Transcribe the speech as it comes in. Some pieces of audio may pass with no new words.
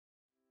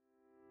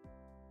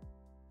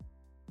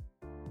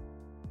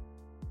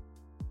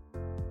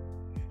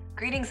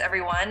Greetings,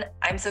 everyone.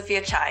 I'm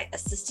Sophia Chai,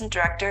 Assistant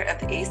Director of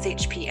the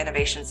ASHP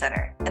Innovation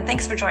Center, and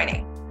thanks for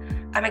joining.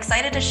 I'm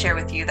excited to share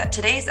with you that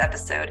today's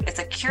episode is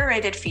a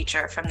curated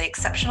feature from the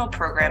exceptional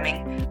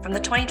programming from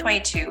the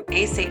 2022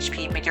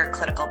 ASHP Midyear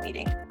Clinical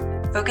Meeting,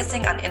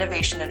 focusing on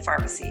innovation in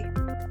pharmacy.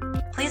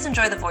 Please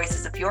enjoy the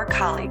voices of your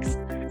colleagues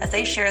as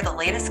they share the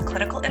latest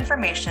clinical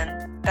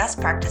information,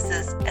 best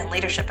practices, and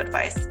leadership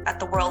advice at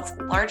the world's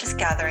largest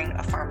gathering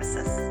of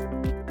pharmacists.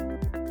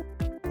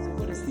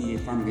 The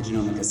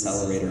Pharmacogenomics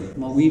Accelerator.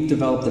 Well, we've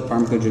developed the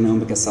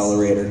Pharmacogenomics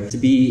Accelerator to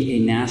be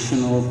a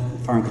national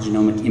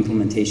pharmacogenomic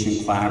implementation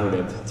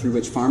collaborative through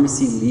which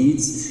pharmacy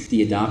leads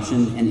the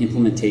adoption and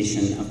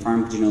implementation of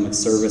pharmacogenomic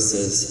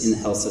services in the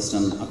health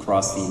system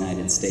across the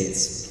United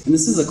States. And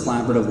this is a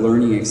collaborative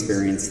learning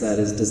experience that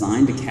is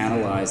designed to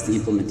catalyze the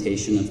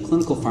implementation of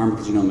clinical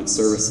pharmacogenomic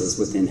services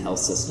within health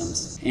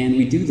systems. And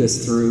we do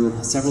this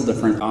through several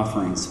different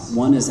offerings.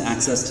 One is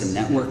access to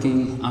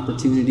networking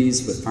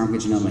opportunities with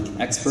pharmacogenomic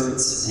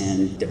experts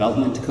and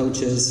development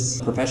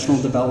coaches,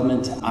 professional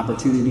development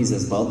opportunities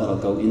as well that I'll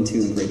go into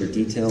in greater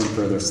detail in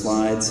further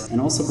slides,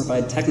 and also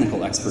provide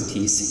technical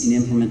expertise in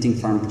implementing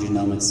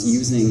pharmacogenomics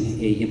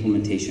using a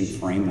implementation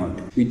framework.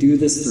 We do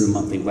this through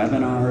monthly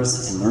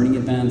webinars and learning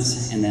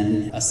events, and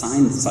then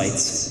assign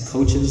sites,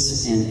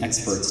 coaches, and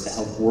experts to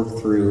help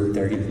work through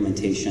their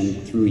implementation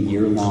through a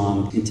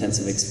year-long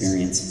intensive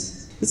experience.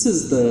 This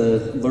is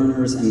the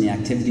learners and the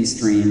activity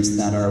streams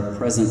that are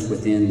present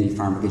within the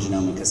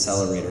Pharmacogenomic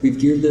Accelerator. We've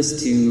geared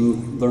this to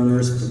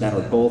learners that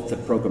are both the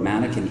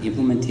programmatic and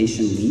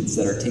implementation leads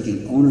that are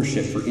taking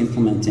ownership for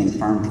implementing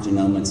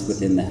pharmacogenomics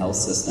within the health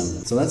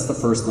system. So that's the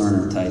first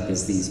learner type,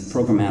 is these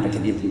programmatic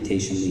and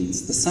implementation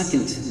leads. The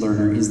second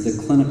learner is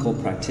the clinical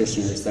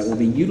practitioners that will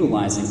be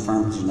utilizing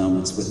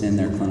pharmacogenomics within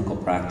their clinical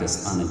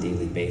practice on a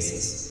daily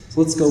basis. So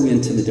let's go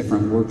into the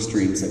different work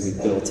streams that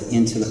we've built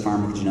into the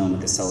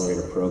Pharmacogenomic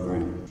Accelerator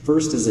Program.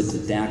 First is a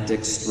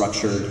didactic,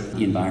 structured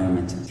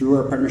environment. Through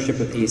our partnership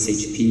with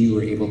ASHP,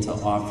 we're able to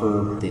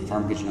offer the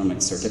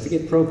Pharmacogenomics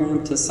Certificate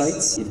Program to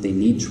sites if they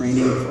need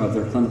training of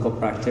their clinical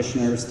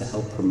practitioners to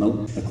help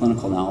promote the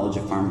clinical knowledge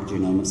of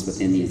pharmacogenomics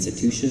within the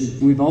institution.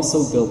 And we've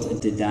also built a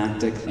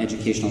didactic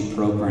educational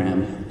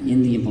program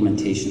in the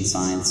implementation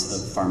science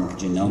of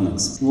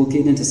pharmacogenomics. We'll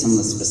get into some of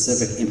the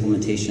specific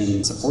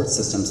implementation support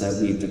systems that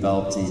we've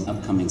developed in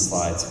upcoming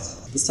slides.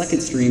 The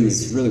second stream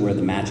is really where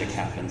the magic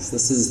happens.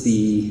 This is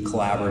the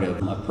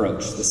collaborative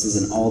approach. This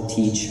is an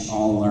all-teach,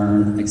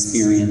 all-learn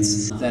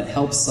experience that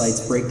helps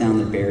sites break down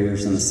the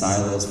barriers and the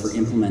silos for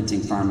implementing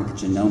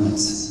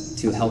pharmacogenomics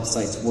to help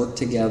sites work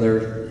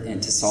together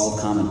and to solve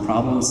common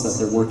problems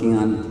that they're working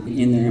on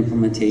in their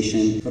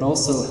implementation, but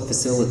also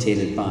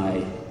facilitated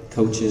by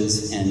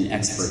coaches and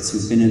experts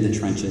who've been in the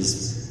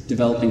trenches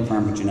developing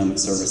pharmacogenomic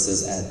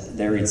services at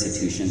their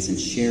institutions and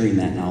sharing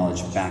that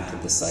knowledge back to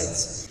the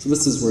sites. So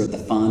this is where the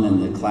fun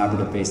and the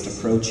collaborative-based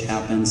approach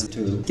happens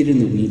to get in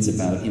the weeds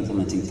about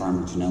implementing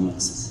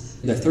pharmacogenomics.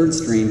 The third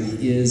stream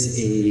is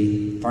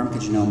a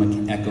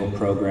pharmacogenomic echo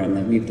program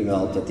that we've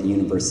developed at the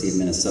University of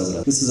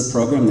Minnesota. This is a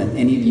program that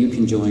any of you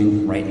can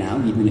join right now,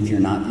 even if you're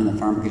not in the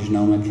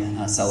Pharmacogenomic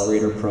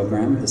Accelerator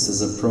program. This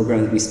is a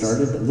program that we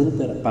started a little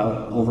bit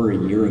about over a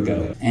year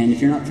ago. And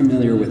if you're not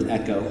familiar with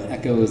ECHO,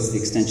 ECHO is the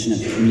extension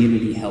of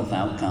community health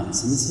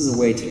outcomes. And this is a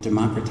way to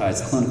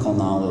democratize clinical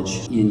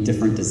knowledge in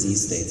different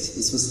disease states.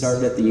 This was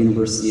started at the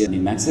University of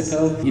New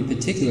Mexico, in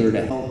particular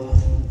to help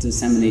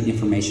disseminate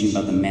information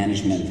about the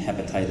management of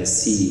hepatitis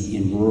C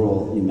in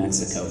rural New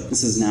Mexico.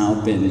 This has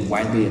now been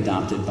widely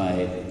adopted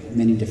by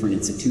many different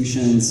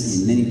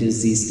institutions in many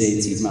disease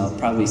states. You've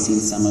probably seen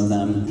some of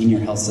them in your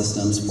health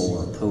systems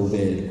for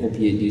COVID,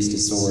 opioid use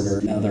disorder,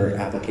 and other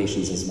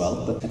applications as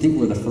well. But I think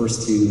we're the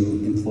first to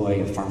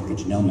employ a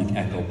pharmacogenomic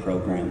echo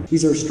program.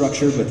 These are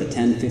structured with a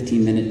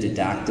 10-15-minute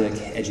didactic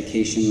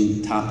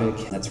education topic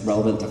that's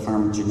relevant to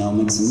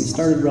pharmacogenomics. And we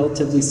started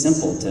relatively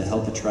simple to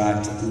help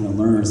attract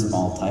learners of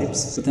all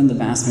types. But then the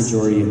vast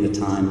majority of the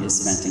time is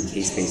spent in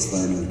case-based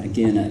learning.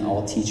 Again, an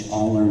all-teach,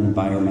 all-learn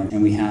environment.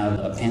 And we have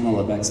a panel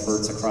of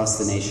experts across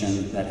the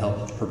nation that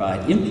help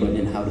provide input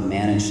in how to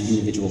manage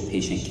individual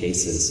patient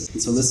cases.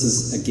 And so this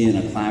is, again,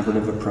 a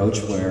collaborative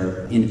approach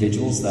where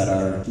individuals that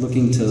are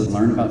looking to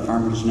learn about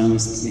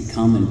pharmacogenomics can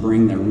come and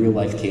bring their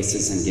real-life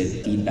cases and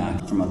get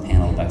feedback from a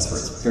panel of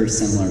experts, very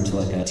similar to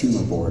like a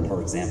tumor board, for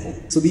example.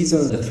 So these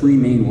are the three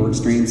main work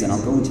streams, and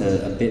I'll go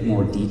into a bit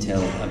more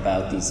detail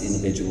about these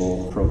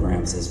individual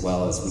programs as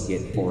well as we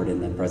get forward in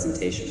the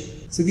presentation.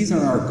 So these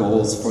are our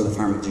goals for the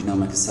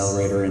Pharmacogenomic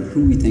Accelerator and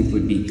who we think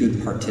would be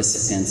good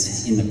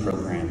participants in the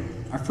program.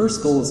 Our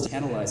first goal is to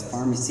catalyze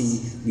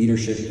pharmacy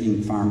leadership in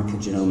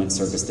pharmacogenomic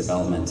service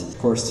development. Of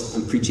course,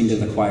 I'm preaching to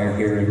the choir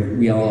here, and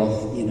we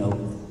all,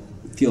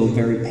 feel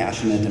very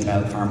passionate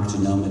about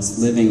pharmacogenomics,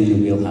 living in the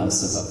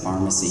wheelhouse of a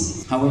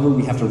pharmacy. However,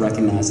 we have to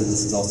recognize that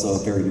this is also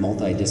a very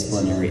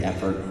multidisciplinary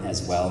effort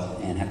as well,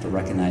 and have to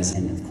recognize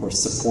and, of course,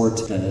 support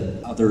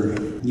the other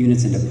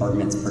units and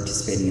departments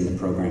participating in the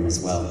program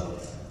as well.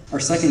 Our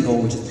second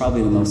goal, which is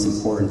probably the most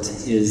important,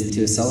 is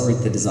to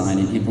accelerate the design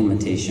and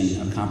implementation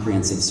of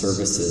comprehensive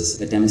services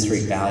that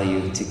demonstrate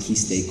value to key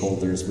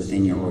stakeholders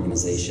within your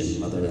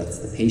organization, whether that's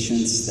the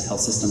patients, the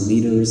health system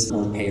leaders,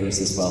 or payers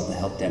as well, to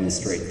help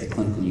demonstrate the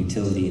clinical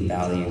utility and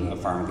value of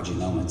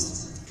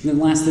pharmacogenomics. And then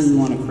lastly, we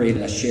want to create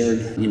a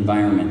shared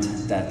environment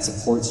that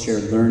supports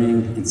shared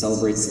learning and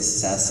celebrates the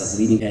success of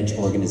leading-edge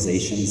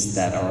organizations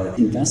that are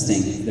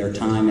investing their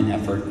time and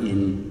effort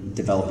in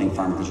developing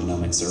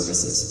pharmacogenomic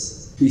services.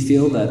 We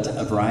feel that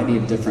a variety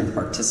of different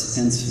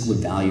participants would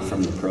value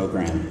from the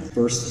program.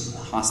 First,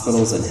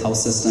 hospitals and health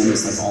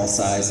systems of all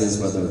sizes,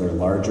 whether they're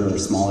larger or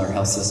smaller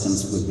health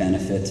systems, would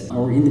benefit,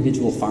 or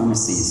individual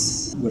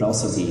pharmacies would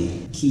also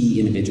be key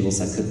individuals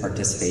that could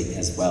participate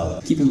as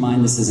well. Keep in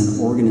mind, this is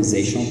an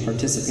organizational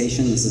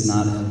participation. This is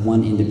not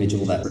one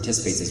individual that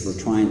participates, as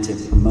we're trying to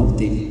promote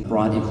the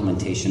broad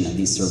implementation of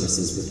these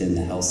services within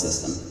the health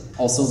system.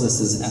 Also, this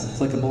is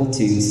applicable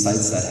to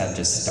sites that have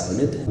just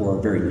started or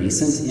are very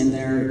nascent in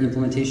their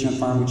implementation of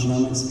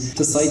pharmacogenomics,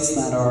 to sites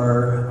that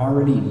are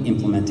already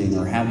implementing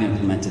or have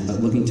implemented but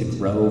looking to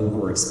grow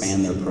or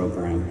expand their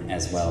program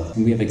as well.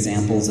 And we have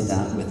examples of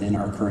that within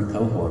our current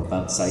cohort,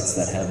 about sites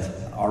that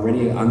have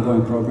already an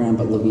ongoing program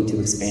but looking to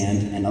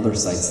expand, and other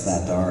sites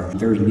that are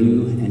very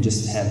new and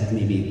just have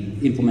maybe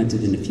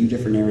implemented in a few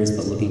different areas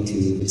but looking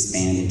to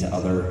expand into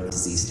other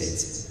disease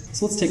states.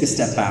 So let's take a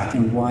step back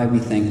and why we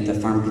think the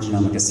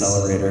Pharmacogenomic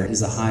Accelerator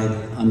is a high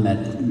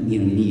unmet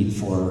need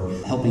for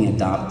helping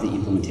adopt the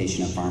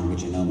implementation of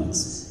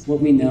pharmacogenomics. What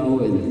we know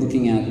in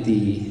looking at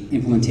the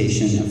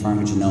implementation of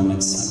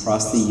pharmacogenomics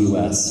across the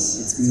U.S.,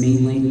 it's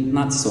mainly,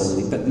 not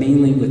solely, but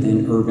mainly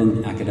within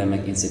urban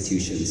academic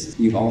institutions.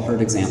 You've all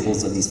heard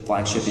examples of these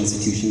flagship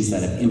institutions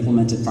that have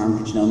implemented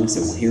pharmacogenomics,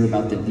 and we'll hear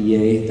about the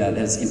VA that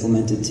has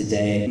implemented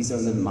today. These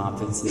are the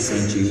Moffats, the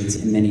St. Jude's,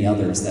 and many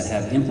others that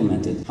have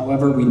implemented.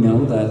 However, we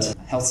know that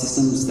health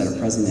systems that are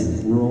present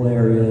in rural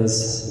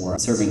areas or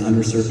serving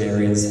underserved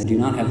areas and do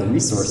not have the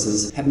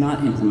resources have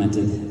not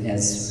implemented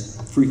as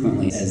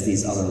frequently as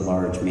these other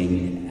large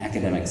main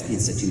academic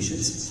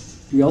institutions.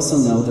 We also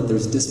know that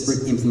there's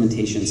disparate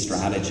implementation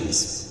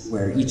strategies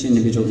where each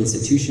individual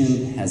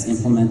institution has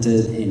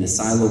implemented in a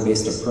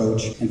silo-based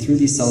approach, and through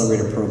the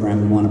Accelerator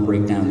program we want to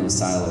break down those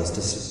silos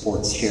to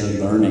support shared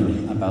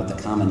learning about the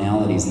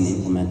commonalities in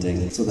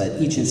implementing, so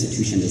that each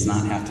institution does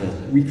not have to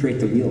recreate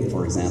the wheel,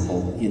 for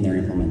example, in their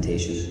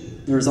implementation.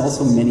 There's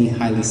also many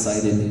highly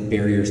cited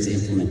barriers to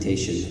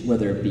implementation,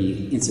 whether it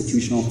be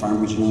institutional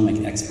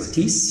pharmacogenomic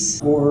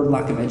expertise or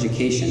lack of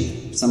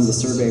education. Some of the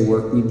survey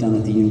work we've done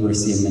at the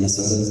University of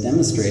Minnesota has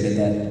demonstrated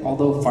that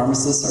although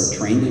pharmacists are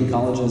trained in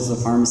colleges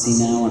of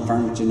pharmacy now in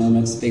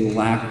pharmacogenomics, they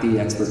lack the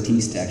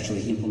expertise to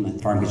actually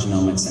implement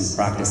pharmacogenomics and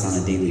practice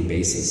on a daily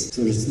basis.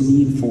 So there's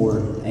need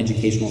for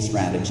educational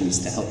strategies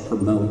to help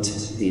promote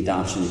the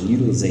adoption and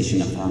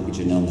utilization of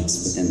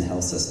pharmacogenomics within the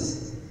health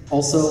system.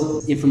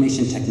 Also,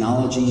 information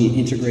technology and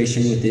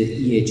integration with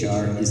the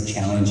EHR is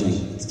challenging.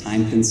 It's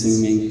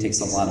time-consuming, takes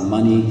a lot of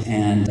money,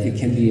 and it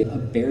can be a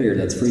barrier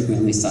that's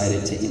frequently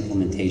cited to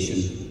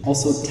implementation.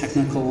 Also,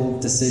 technical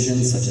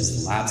decisions such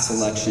as lab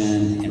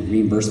selection and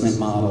reimbursement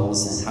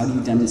models and how do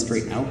you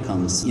demonstrate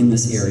outcomes in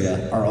this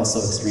area are also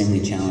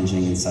extremely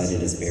challenging and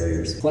cited as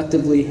barriers.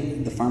 Collectively,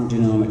 the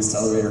Pharmacogenomics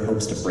Accelerator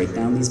hopes to break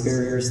down these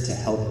barriers to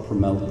help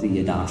promote the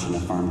adoption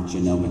of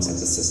pharmacogenomics at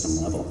the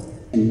system level.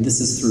 And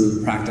this is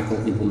through practical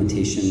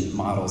implementation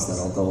models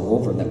that I'll go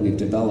over that we've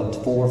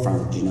developed for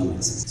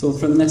pharmacogenomics. So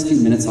for the next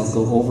few minutes, I'll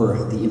go over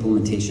the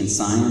implementation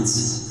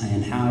science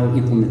and how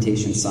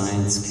implementation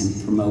science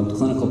can promote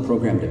clinical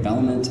program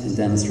development and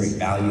demonstrate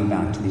value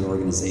back to the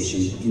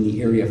organization in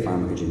the area of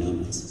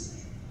pharmacogenomics.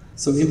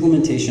 So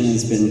implementation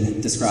has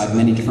been described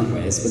many different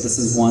ways, but this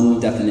is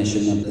one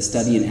definition of the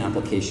study and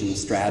application of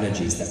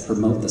strategies that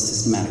promote the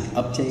systematic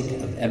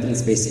uptake of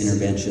evidence-based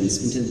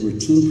interventions into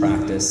routine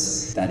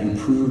practice that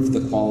improve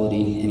the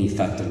quality and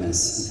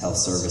effectiveness of health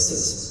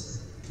services.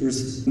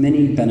 There's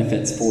many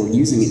benefits for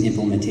using an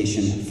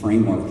implementation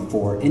framework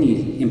for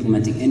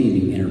implementing any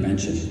new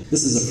intervention.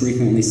 This is a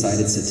frequently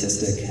cited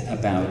statistic.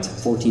 About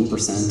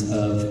 14%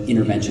 of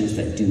interventions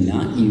that do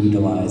not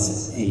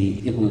utilize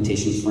a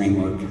implementation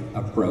framework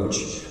approach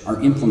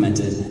are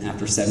implemented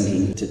after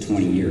 17 to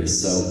 20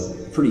 years, so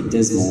pretty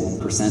dismal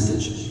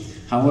percentage.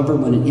 However,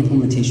 when an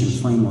implementation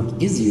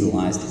framework is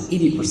utilized,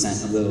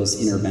 80% of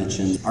those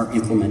interventions are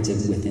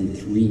implemented within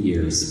 3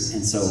 years,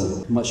 and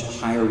so much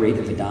higher rate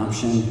of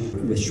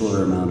adoption with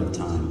shorter amount of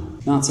time.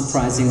 Not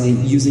surprisingly,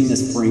 using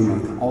this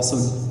framework, also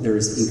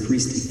there's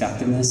increased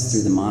effectiveness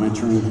through the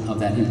monitoring of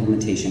that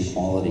implementation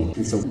quality.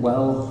 And so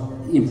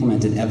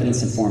well-implemented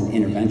evidence-informed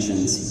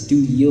interventions do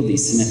yield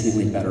these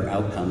significantly better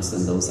outcomes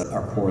than those that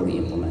are poorly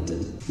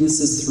implemented. This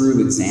is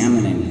through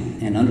examining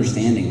and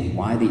understanding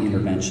why the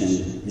intervention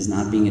is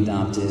not being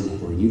adopted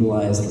or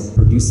utilized or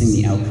producing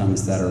the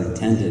outcomes that are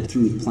intended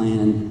through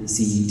plan,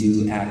 see,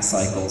 do, act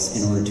cycles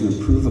in order to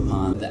improve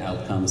upon the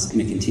outcomes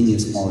in a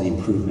continuous quality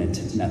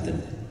improvement method.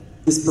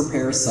 This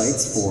prepares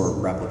sites for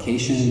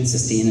replication,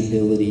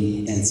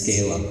 sustainability, and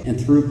scale-up. And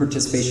through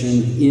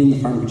participation in the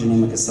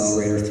Pharmacogenomics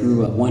Accelerator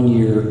through a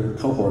one-year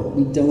cohort,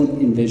 we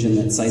don't envision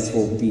that sites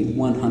will be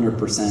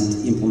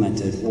 100%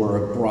 implemented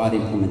or a broad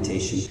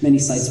implementation. Many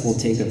sites will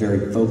take a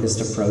very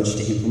focused approach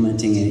to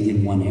implementing it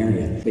in one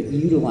area, but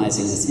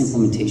utilizing this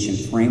implementation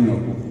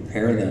framework will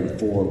prepare them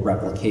for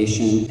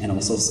replication and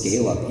also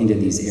scale up into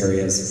these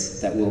areas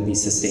that will be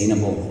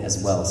sustainable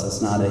as well. So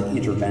it's not an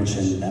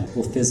intervention that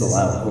will fizzle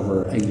out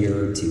over a year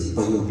or two,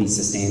 but will be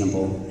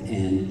sustainable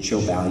and show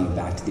value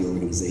back to the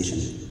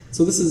organization.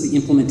 So this is the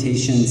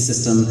implementation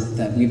system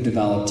that we've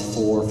developed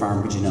for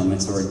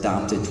pharmacogenomics or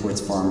adopted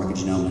towards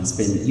pharmacogenomics. It's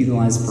been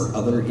utilized for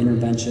other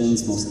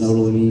interventions, most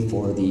notably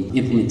for the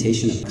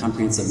implementation of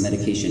comprehensive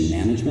medication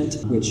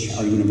management, which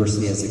our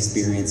university has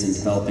experience in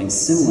developing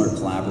similar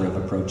collaborative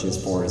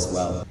approaches for as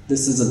well.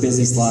 This is a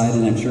busy slide,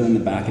 and I'm sure in the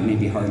back it may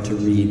be hard to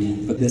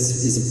read, but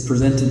this is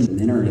presented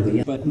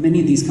linearly. But many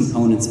of these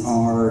components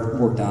are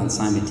worked on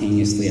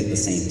simultaneously at the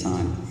same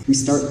time. We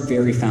start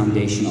very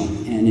foundational,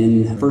 and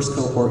in the first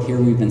cohort here,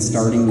 we've been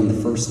starting in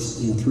the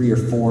first 3 or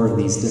 4 of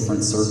these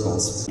different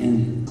circles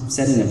and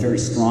setting a very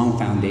strong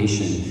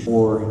foundation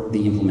for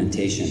the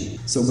implementation.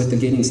 So with the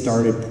getting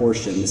started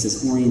portion, this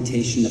is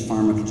orientation to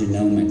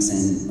pharmacogenomics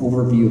and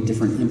overview of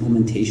different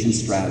implementation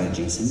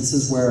strategies. And this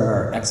is where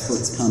our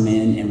experts come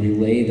in and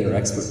relay their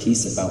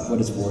expertise about what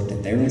has worked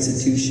at their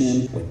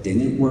institution, what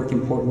didn't work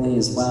importantly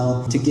as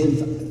well, to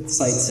give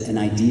sites an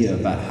idea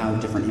about how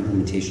different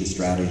implementation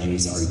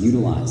strategies are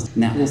utilized.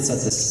 And that will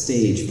set the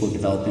stage for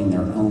developing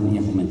their own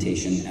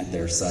implementation at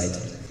their site.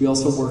 We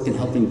also work in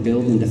helping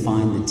build and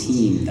define the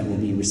team that will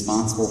be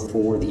responsible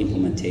for the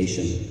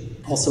implementation.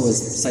 Also,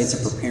 as sites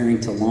are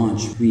preparing to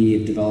launch, we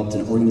have developed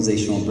an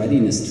organizational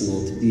readiness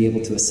tool to be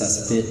able to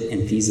assess fit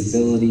and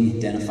feasibility,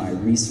 identify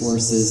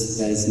resources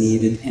that is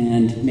needed,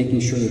 and making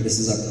sure that this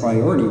is a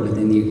priority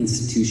within the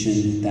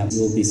institution that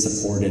will be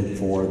supported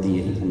for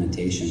the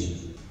implementation.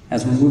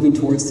 As we're moving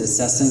towards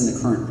assessing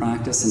the current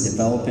practice and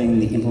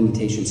developing the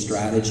implementation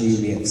strategy,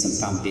 we have some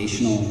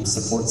foundational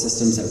support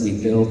systems that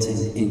we built,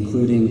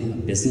 including a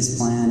business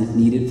plan if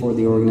needed for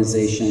the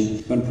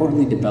organization, but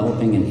importantly,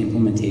 developing an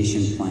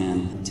implementation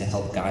plan to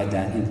help guide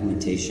that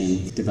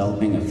implementation,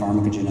 developing a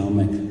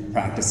pharmacogenomic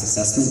practice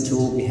assessment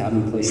tool we have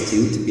in place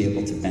too to be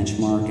able to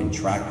benchmark and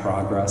track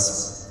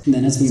progress. And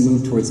then as we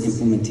move towards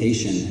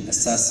implementation,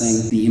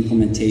 assessing the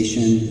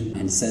implementation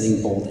and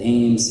setting bold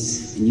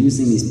aims and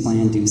using these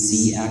plan, do,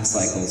 see, act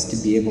cycles to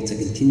be able to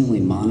continually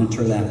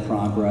monitor that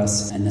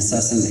progress and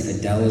assessing the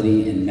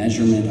fidelity and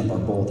measurement of our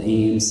bold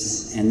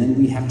aims. And then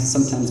we have to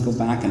sometimes go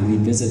back and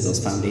revisit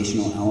those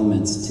foundational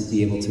elements to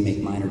be able to make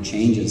minor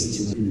changes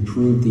to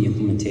improve the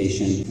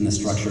implementation and the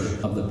structure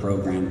of the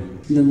program.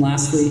 And then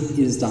lastly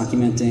is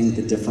documenting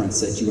the difference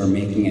that you are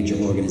making at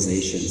your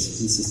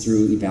organizations. This is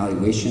through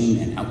evaluation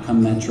and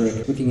outcome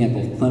metric, looking at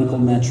both clinical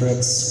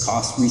metrics,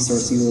 cost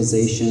resource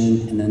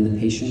utilization, and then the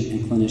patient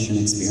and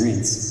clinician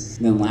experience.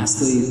 And then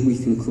lastly,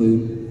 we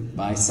conclude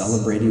by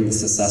celebrating the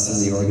success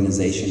of the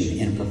organization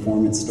in a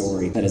performance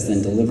story that is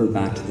then delivered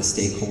back to the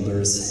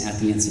stakeholders at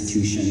the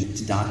institution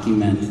to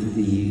document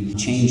the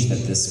change that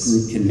this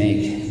group can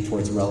make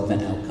towards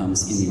relevant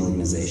outcomes in the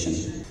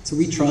organization. So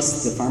we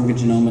trust the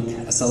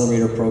Pharmacogenomics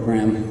Accelerator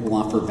Program will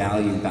offer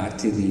value back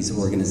to these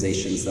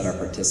organizations that are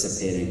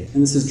participating.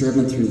 And this is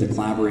driven through the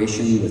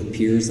collaboration with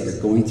peers that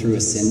are going through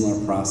a similar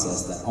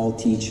process that all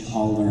teach,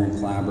 all learn,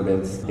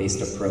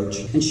 collaborative-based approach,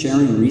 and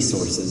sharing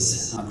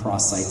resources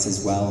across sites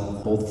as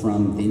well, both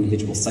from the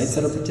individual sites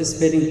that are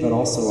participating, but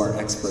also our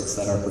experts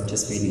that are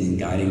participating in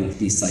guiding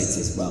these sites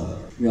as well.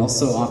 We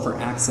also offer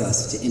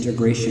access to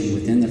integration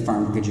within the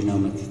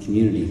pharmacogenomic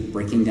community,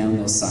 breaking down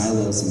those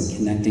silos and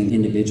connecting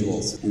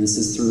individuals. And this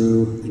is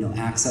through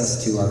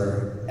access to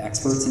our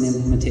experts in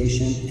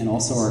implementation and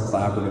also our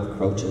collaborative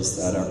coaches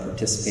that are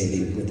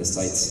participating with the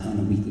sites on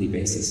a weekly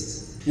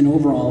basis. And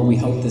overall, we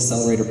hope the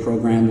Accelerator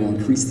program will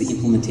increase the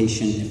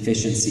implementation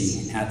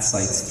efficiency at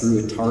sites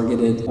through a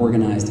targeted,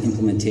 organized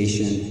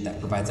implementation that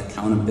provides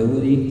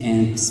accountability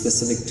and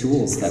specific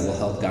tools that will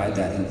help guide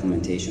that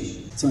implementation.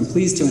 So I'm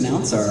pleased to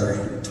announce our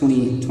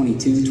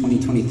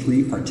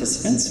 2022-2023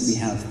 participants. We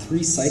have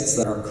 3 sites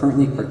that are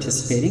currently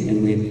participating,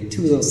 and we have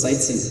 2 of those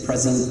sites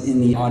present in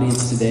the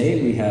audience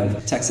today. We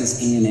have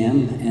Texas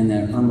A&M and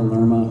the Irma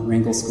Lerma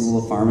Rangel School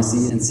of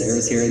Pharmacy, and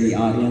Sarah's here in the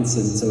audience.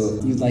 And so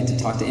if you'd like to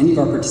talk to any of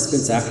our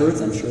participants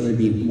afterwards, I'm sure they'd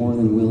be more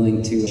than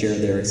willing to share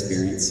their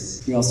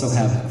experience. We also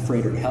have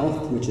Frederick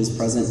Health, which is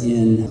present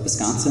in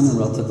Wisconsin, a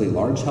relatively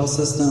large health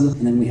system.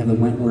 And then we have the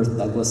Wentworth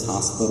Douglas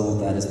Hospital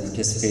that is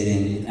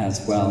participating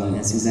as well.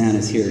 And Suzanne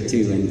is here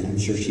too, and I'm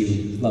sure she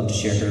would love to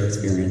share her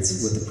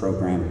experience with the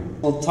program.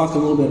 I'll talk a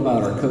little bit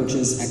about our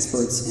coaches,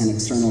 experts, and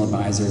external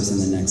advisors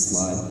in the next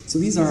slide. So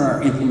these are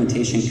our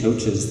implementation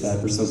coaches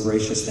that we're so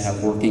gracious to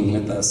have working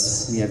with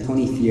us. We have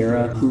Tony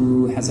Fiera,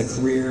 who has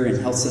a career in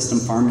health system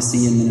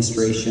pharmacy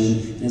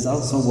administration and has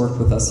also worked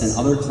with us in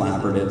other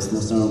collaboratives,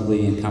 most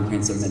notably in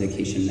comprehensive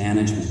medication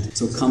management.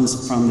 So it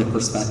comes from the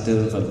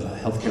perspective of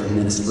healthcare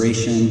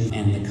administration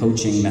and the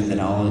coaching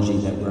methodology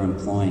that we're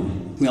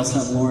employing. We also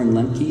have Lauren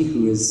Lemke,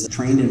 who is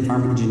trained in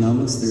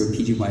pharmacogenomics through a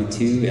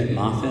PGY2 at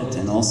Moffitt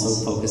and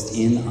also focused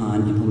in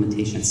on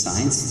implementation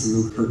science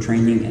through her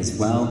training as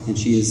well. And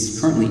she is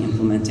currently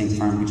implementing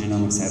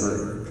pharmacogenomics at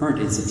her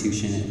current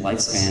institution at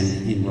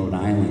Lifespan in Rhode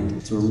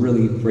Island. So we're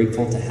really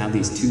grateful to have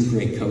these two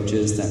great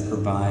coaches that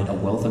provide a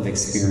wealth of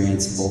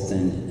experience both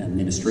in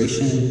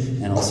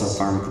administration and also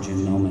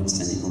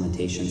pharmacogenomics and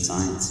implementation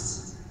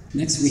science.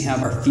 Next, we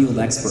have our field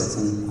experts,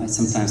 and I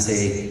sometimes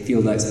say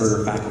field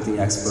expert or faculty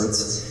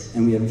experts.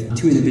 And we have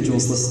two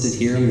individuals listed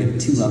here, and we have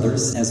two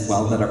others as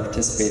well that are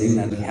participating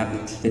that we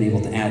haven't been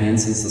able to add in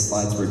since the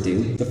slides were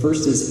due. The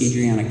first is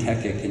Adriana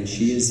Kekik, and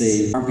she is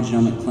a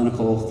pharmacogenomic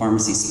clinical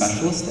pharmacy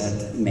specialist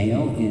at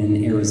Mayo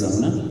in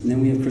Arizona. And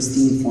then we have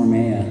Christine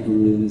Formea,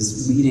 who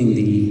is leading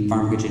the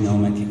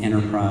pharmacogenomic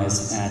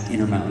enterprise at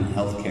Intermountain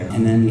Healthcare.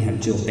 And then we have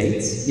Jill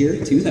Bates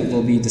here too, that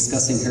will be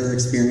discussing her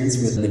experience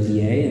with the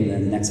VA in the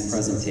next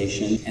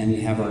presentation. And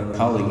we have our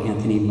colleague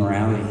Anthony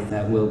Morale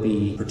that will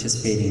be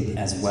participating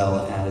as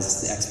well as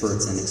the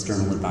experts and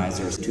external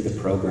advisors to the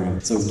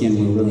program. So again,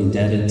 we're really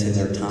indebted to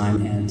their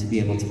time and to be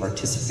able to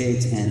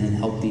participate and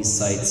help these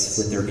sites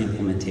with their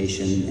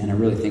implementation. And I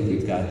really think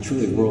we've got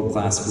truly a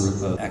world-class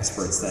group of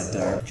experts that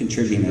are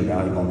contributing their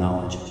valuable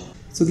knowledge.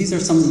 So these are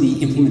some of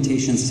the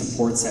implementation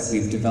supports that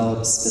we've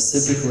developed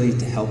specifically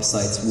to help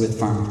sites with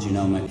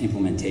pharmacogenomic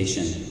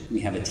implementation. We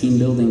have a team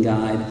building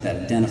guide that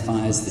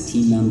identifies the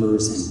team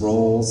members and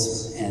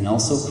roles and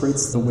also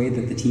creates the way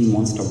that the team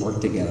wants to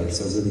work together.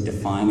 So really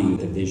defining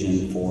the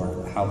vision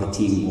for how the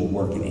team will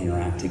work and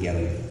interact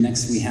together.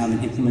 Next, we have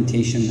an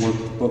implementation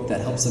workbook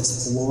that helps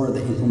explore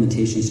the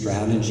implementation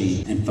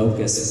strategy and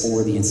focus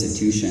for the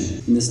institution.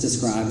 And this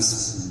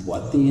describes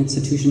what the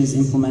institution is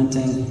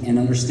implementing and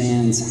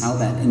understands how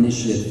that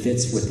initiative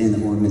fits within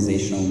the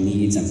organizational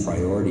needs and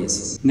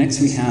priorities.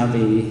 Next, we have a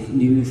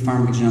new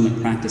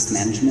pharmacogenomic practice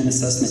management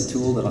assessment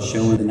tool that I'll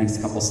show in the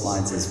next couple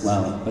slides as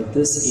well. But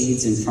this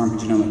aids in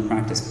pharmacogenomic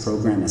practice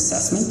program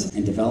assessment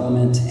and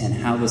development and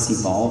how this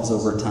evolves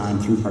over time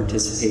through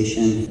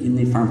participation in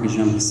the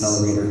Pharmacogenomics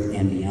Accelerator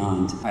and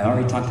beyond. I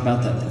already talked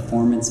about that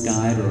performance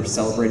guide or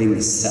celebrating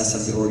the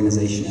success of the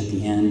organization at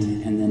the end,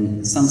 and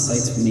then some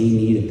sites may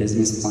need a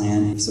business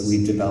plan. So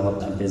we've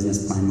developed a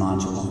business plan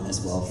module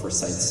as well for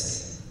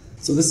sites.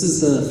 So this is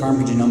the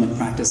pharmacogenomic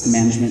practice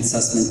management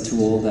assessment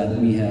tool that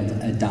we have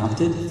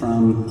adopted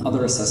from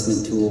other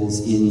assessment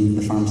tools in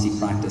the pharmacy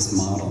practice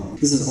model.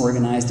 This is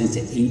organized into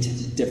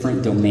 8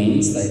 different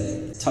domains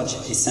that touch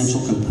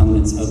essential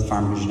components of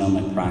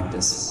pharmacogenomic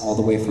practice, all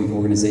the way from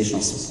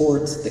organizational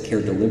support, the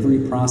care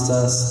delivery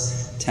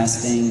process,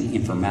 testing,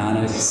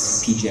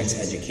 informatics, PGX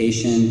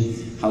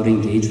education, how to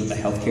engage with the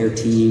healthcare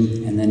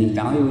team, and then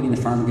evaluating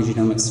the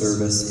pharmacogenomic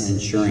service and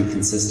ensuring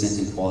consistent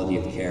and quality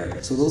of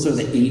care. So those are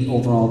the 8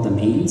 overall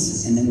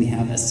domains, and then we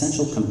have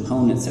essential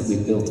components that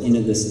we've built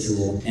into this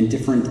tool and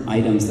different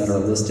items that are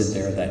listed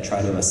there that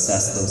try to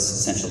assess those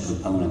essential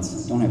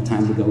components. I don't have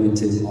time to go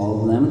into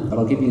all of them, but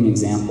I'll give you an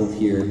example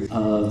here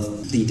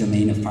of the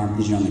domain of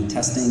pharmacogenomic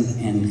testing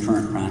and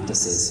current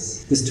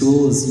practices. This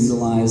tool is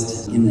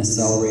utilized in the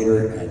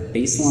accelerator at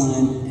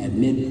baseline, at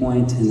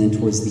midpoint, and then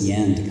towards the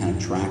end to kind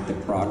of track the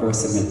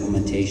progress of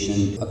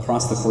implementation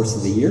across the course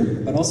of the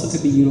year, but also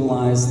to be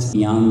utilized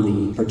beyond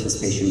the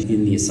participation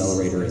in the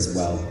accelerator as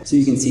well. So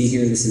you can see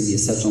here, this is the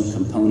essential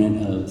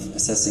component of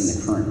assessing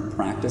the current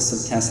practice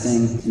of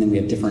testing, and then we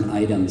have different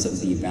items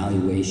of the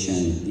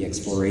evaluation, the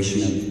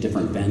exploration of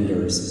different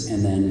vendors,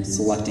 and then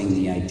selecting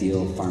the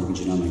ideal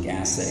pharmacogenomic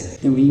assay.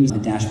 Then we use a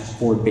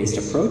dashboard-based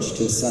approach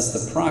to assess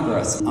the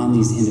progress on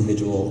these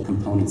individual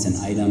components and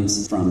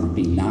items from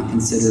being not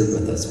considered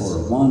with a score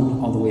of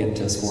 1 all the way up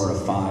to a score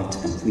of 5 to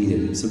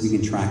completed. So we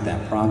can track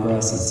that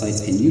progress and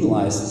sites can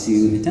utilize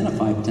to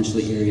identify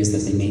potentially areas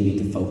that they may need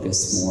to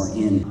focus more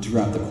in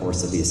throughout the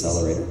course of the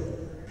accelerator.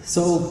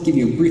 So I'll give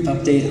you a brief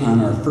update on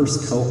our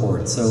first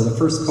cohort. So the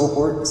first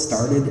cohort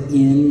started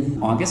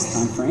in August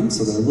timeframe,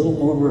 so they're a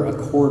little over a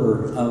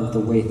quarter of the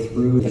way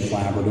through the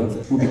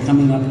collaborative. We'll be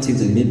coming up to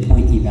the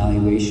midpoint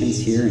evaluations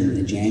here in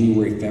the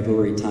January,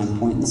 February time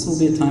point. This will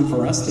be a time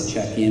for us to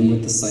check in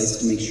with the sites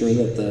to make sure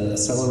that the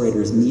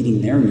accelerator is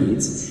meeting their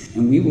needs.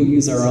 And we will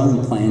use our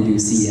own plan to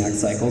CEAC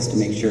cycles to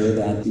make sure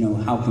that,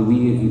 how can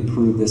we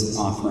improve this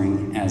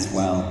offering as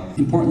well.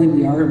 Importantly,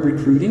 we are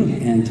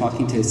recruiting and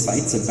talking to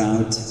sites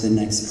about the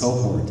next next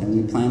cohort. And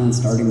we plan on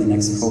starting the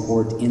next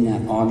cohort in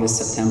that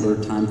August-September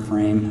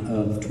timeframe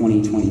of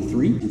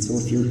 2023. And so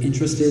if you're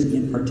interested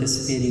in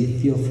participating,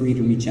 feel free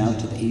to reach out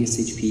to the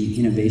ASHP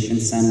Innovation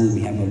Center.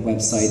 We have a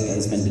website that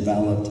has been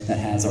developed that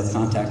has our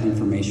contact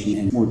information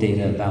and more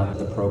data about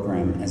the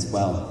program as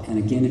well. And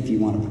again, if you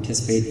want to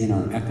participate in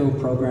our ECHO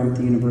program at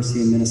the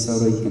University of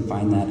Minnesota, you can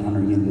find that on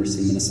our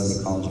University of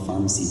Minnesota College of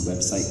Pharmacy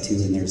website too.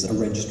 And there's a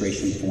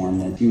registration form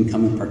that you can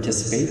come and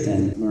participate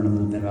and learn a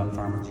little bit about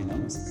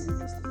pharmacogenomics.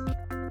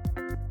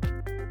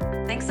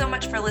 Thanks so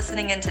much for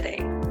listening in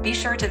today. Be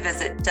sure to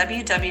visit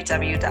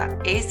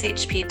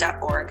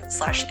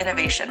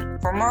www.ashp.org/innovation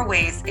for more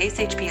ways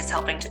ASHP is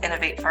helping to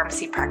innovate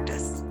pharmacy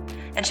practice.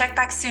 And check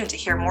back soon to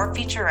hear more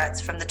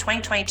featurettes from the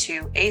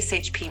 2022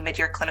 ASHP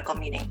Midyear Clinical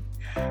Meeting.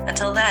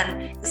 Until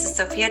then, this is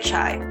Sophia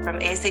Chai from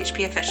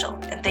ASHP Official,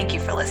 and thank you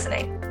for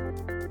listening.